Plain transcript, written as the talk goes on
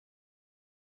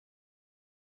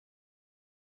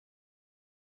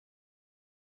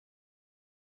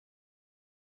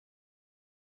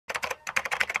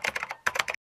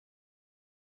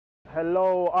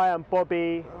Hello, I am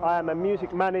Bobby. I am a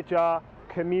music manager,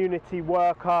 community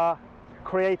worker,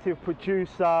 creative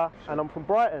producer, and I'm from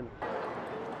Brighton.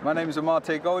 My name is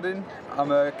Amarte Golden.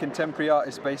 I'm a contemporary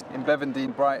artist based in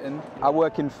Bevendine, Brighton. I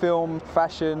work in film,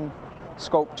 fashion,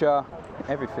 sculpture,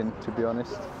 everything, to be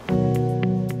honest.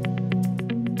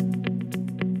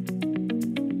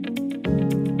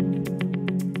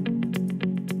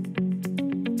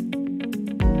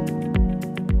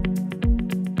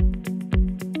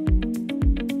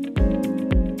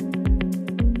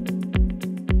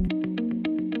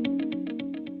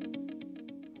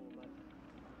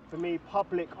 For me,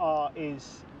 public art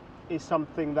is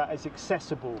something that is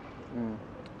accessible.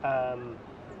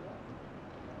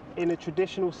 In a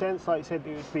traditional sense, like you said,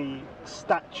 it would be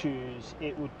statues,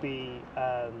 it would be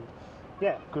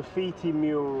graffiti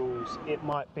murals, it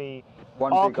might be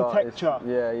architecture,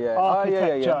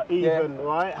 architecture even,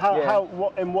 right?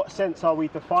 In what sense are we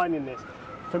defining this?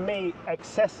 For me,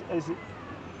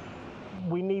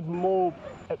 we need more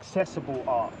accessible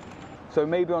art. So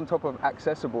maybe on top of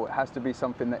accessible, it has to be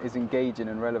something that is engaging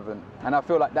and relevant. And I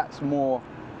feel like that's more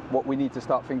what we need to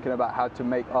start thinking about, how to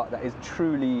make art that is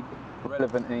truly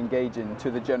relevant and engaging to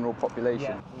the general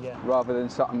population, rather than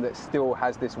something that still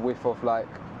has this whiff of, like,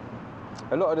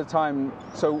 a lot of the time.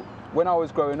 So when I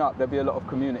was growing up, there'd be a lot of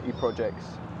community projects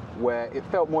where it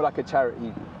felt more like a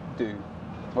charity do,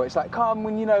 where it's like, come,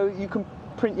 when you can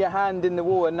print your hand in the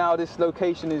wall and now this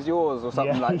location is yours, or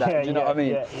something like that. Do you know what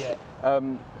I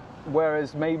mean?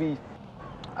 Whereas maybe,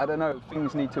 I don't know,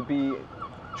 things need to be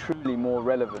truly more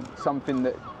relevant, something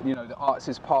that, the arts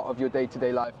is part of your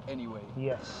day-to-day life anyway.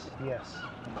 Yes,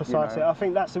 precisely. I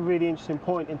think that's a really interesting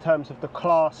point in terms of the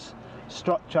class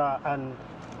structure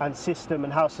and system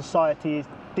and how society is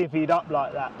divvied up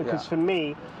like that, because for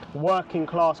me, working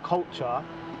class culture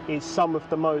is some of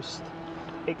the most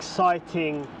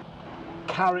exciting,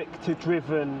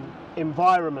 character-driven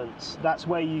environments. That's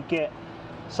where you get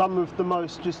some of the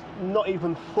most just not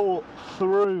even thought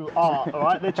through art,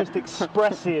 right? They're just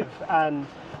expressive and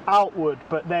outward,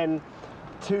 but then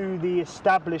to the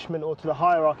establishment or to the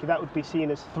hierarchy, that would be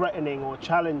seen as threatening or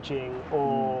challenging,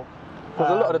 or... Because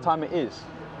a lot of the time it is,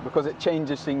 because it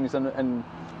changes things and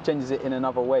changes it in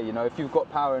another way. If you've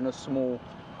got power in a small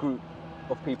group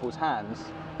of people's hands,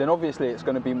 then obviously it's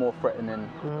going to be more threatening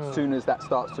as soon as that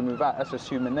starts to move out. That's just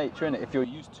human nature, isn't it? If you're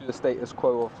used to the status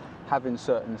quo of having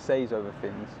certain says over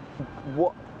things,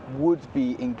 what would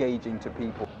be engaging to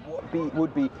people? What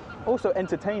would be also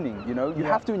entertaining? You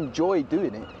have to enjoy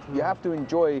doing it. You have to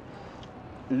enjoy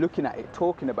looking at it,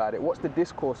 talking about it. What's the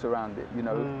discourse around it?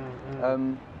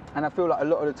 And I feel like a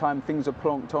lot of the time things are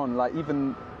plonked on, like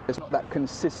even there's not that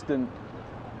consistent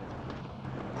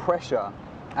pressure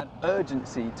and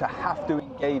urgency to have to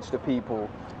engage the people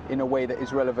in a way that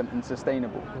is relevant and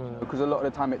sustainable. Because a lot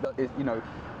of the time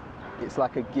it's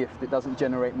like a gift. It doesn't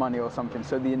generate money or something.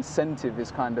 So the incentive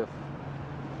is kind of,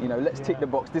 let's tick the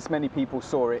box. This many people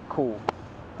saw it, cool.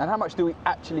 And how much do we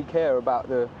actually care about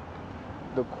the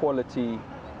quality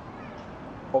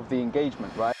of the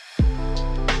engagement, right?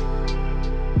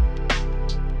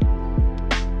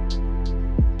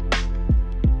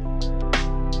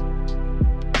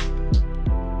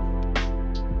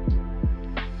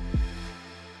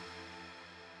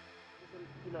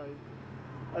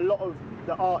 A lot of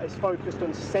the art is focused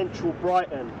on central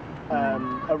Brighton,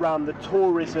 around the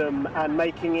tourism and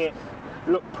making it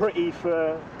look pretty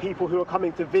for people who are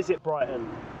coming to visit Brighton,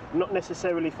 not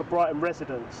necessarily for Brighton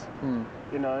residents.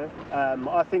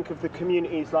 I think of the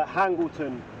communities like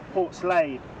Hangleton,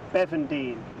 Portslade,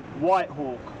 Bevendine,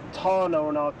 Whitehawk, Tana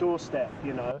on our doorstep.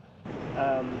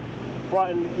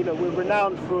 Brighton, we're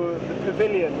renowned for the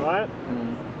pavilion, right?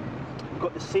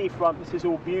 Got the seafront. This is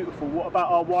all beautiful. What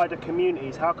about our wider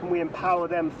communities? How can we empower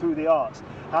them through the arts?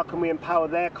 How can we empower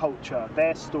their culture,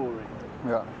 their story?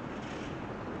 I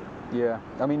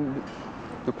mean,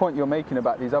 the point you're making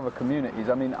about these other communities,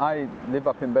 I mean, I live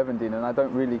up in Bevendine and I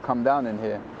don't really come down in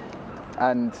here,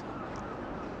 and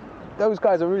those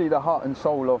guys are really the heart and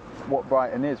soul of what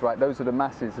Brighton is, right? Those are the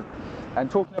masses.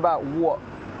 And talking about what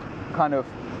kind of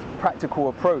practical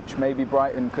approach maybe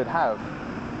Brighton could have,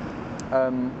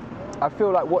 I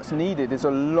feel like what's needed is a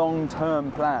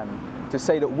long-term plan to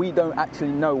say that we don't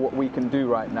actually know what we can do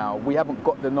right now. We haven't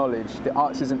got the knowledge. The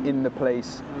arts isn't in the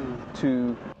place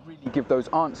to really give those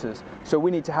answers. So we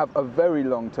need to have a very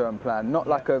long-term plan, not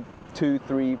like a 2,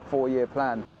 3, 4 year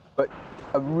plan, but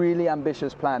a really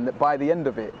ambitious plan that by the end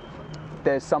of it,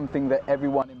 there's something that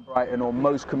everyone in Brighton or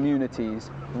most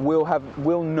communities will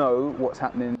know what's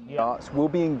happening in the arts, will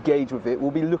be engaged with it,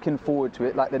 will be looking forward to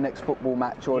it, like the next football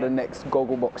match or the next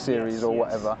Gogglebox series or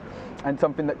whatever, and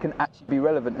something that can actually be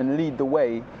relevant and lead the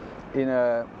way in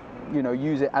a, you know,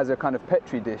 use it as a kind of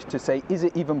petri dish to say, is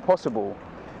it even possible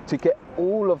to get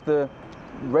all of the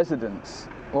residents,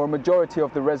 or a majority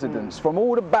of the residents, from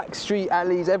all the back street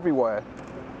alleys everywhere,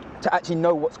 to actually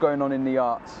know what's going on in the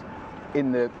arts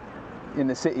in the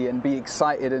city and be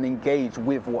excited and engaged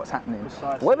with what's happening.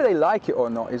 Precisely. Whether they like it or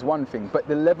not is one thing, but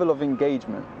the level of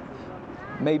engagement,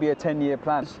 maybe a 10-year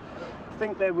plan. I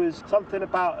think there was something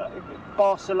about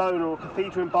Barcelona, or a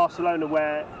cathedral in Barcelona,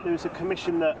 where there was a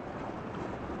commission that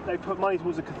they put money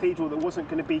towards a cathedral that wasn't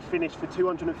going to be finished for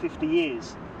 250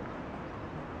 years.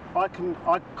 I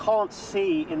can't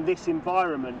see in this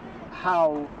environment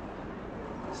how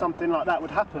something like that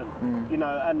would happen, you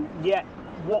know, and yet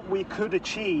what we could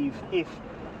achieve if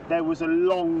there was a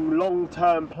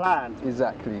long-term plan.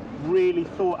 Exactly. Really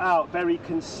thought out, very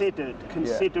considered,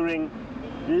 considering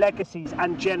legacies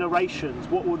and generations.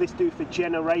 What will this do for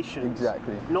generations?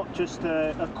 Exactly. Not just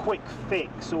a quick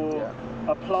fix or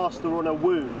a plaster on a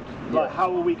wound. Like,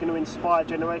 how are we going to inspire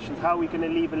generations? How are we going to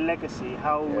leave a legacy?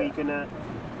 How are we going to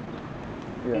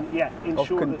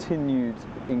ensure of continued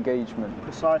engagement?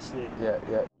 Precisely.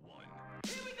 Yeah.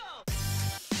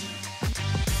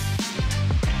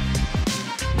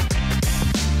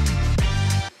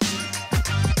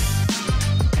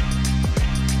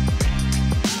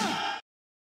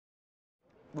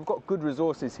 We've got good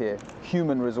resources here,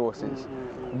 human resources.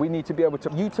 We need to be able to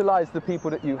utilize the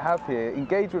people that you have here,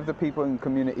 engage with the people in the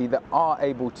community that are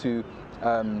able to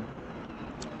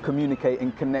communicate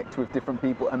and connect with different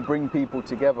people and bring people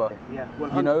together. Yeah,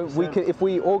 100%. You know, if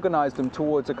we organize them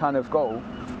towards a kind of goal,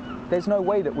 there's no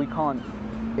way that we can't.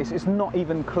 It's not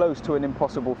even close to an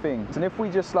impossible thing. And if we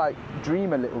just like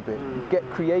dream a little bit, get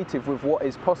creative with what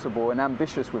is possible and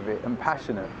ambitious with it and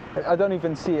passionate, I don't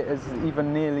even see it as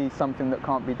even nearly something that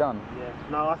can't be done. Yeah.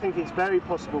 No, I think it's very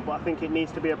possible, but I think it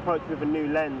needs to be approached with a new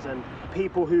lens, and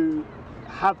people who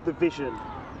have the vision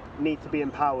need to be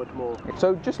empowered more.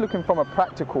 So just looking from a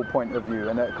practical point of view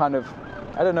and a kind of,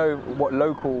 I don't know what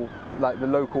local, like the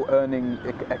local earning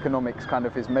economics kind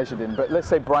of is measured in, but let's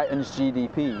say Brighton's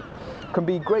GDP can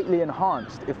be greatly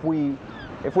enhanced if we're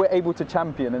able to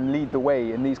champion and lead the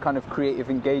way in these kind of creative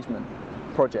engagement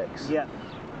projects. Yeah.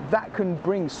 That can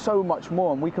bring so much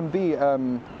more, and we can be a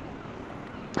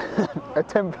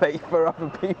template for other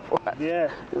people. Yeah.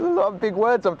 There's a lot of big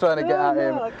words I'm trying to get out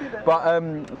here. I get it. But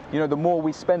you know, the more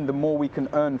we spend, the more we can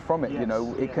earn from it. Yes, you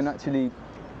know, it can actually,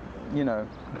 you know,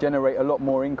 generate a lot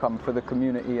more income for the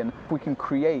community, and if we can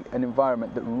create an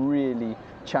environment that really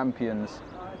champions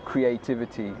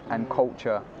creativity and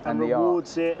culture and the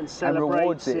rewards art it and celebrates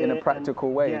rewards it in a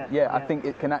practical way. Yeah, I think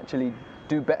it can actually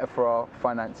do better for our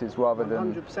finances rather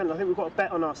than 100%. I think we've got to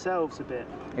bet on ourselves a bit,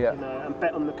 you know, and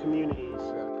bet on the communities.